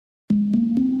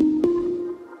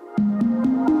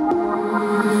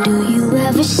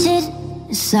we sit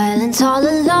in silence all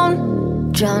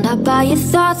alone, drowned out by your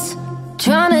thoughts,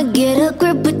 trying to get a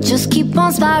grip but just keep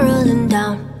on spiraling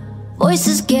down.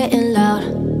 Voices getting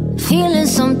loud, feeling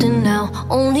something now,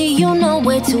 only you know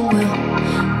way too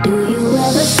well. Do you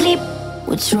ever sleep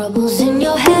with troubles in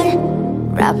your head,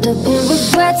 wrapped up in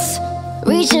regrets,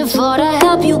 reaching for the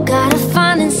help you gotta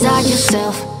find inside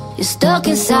yourself? You're stuck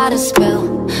inside a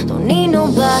spell, don't need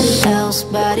nobody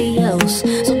else,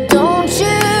 So don't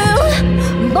you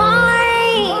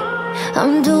mind,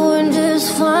 I'm doing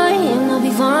just fine, I'll be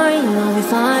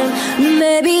fine.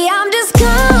 Maybe I'm just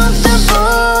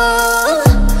comfortable,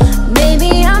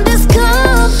 maybe I'm just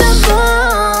comfortable,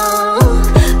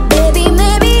 maybe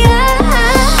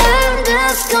I'm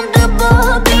just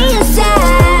comfortable being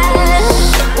sad.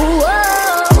 Whoa.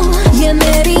 Yeah,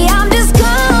 maybe I'm just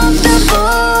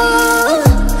comfortable,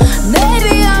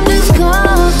 maybe I'm just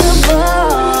comfortable,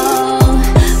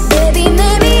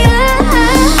 maybe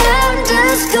I'm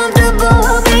just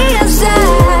comfortable being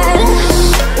sad.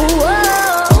 Whoa.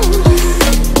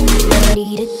 Ready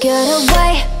to get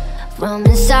away from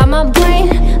inside my brain,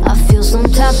 I feel some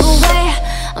type of way,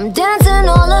 I'm dancing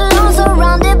all alone,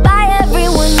 surrounded by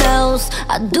everyone else.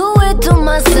 I do it to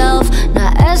myself,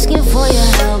 not asking for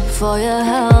your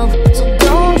help, So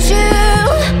don't you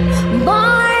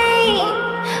mind,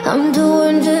 I'm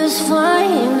doing just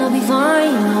fine, I'll be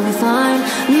fine.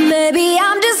 Maybe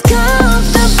I'm just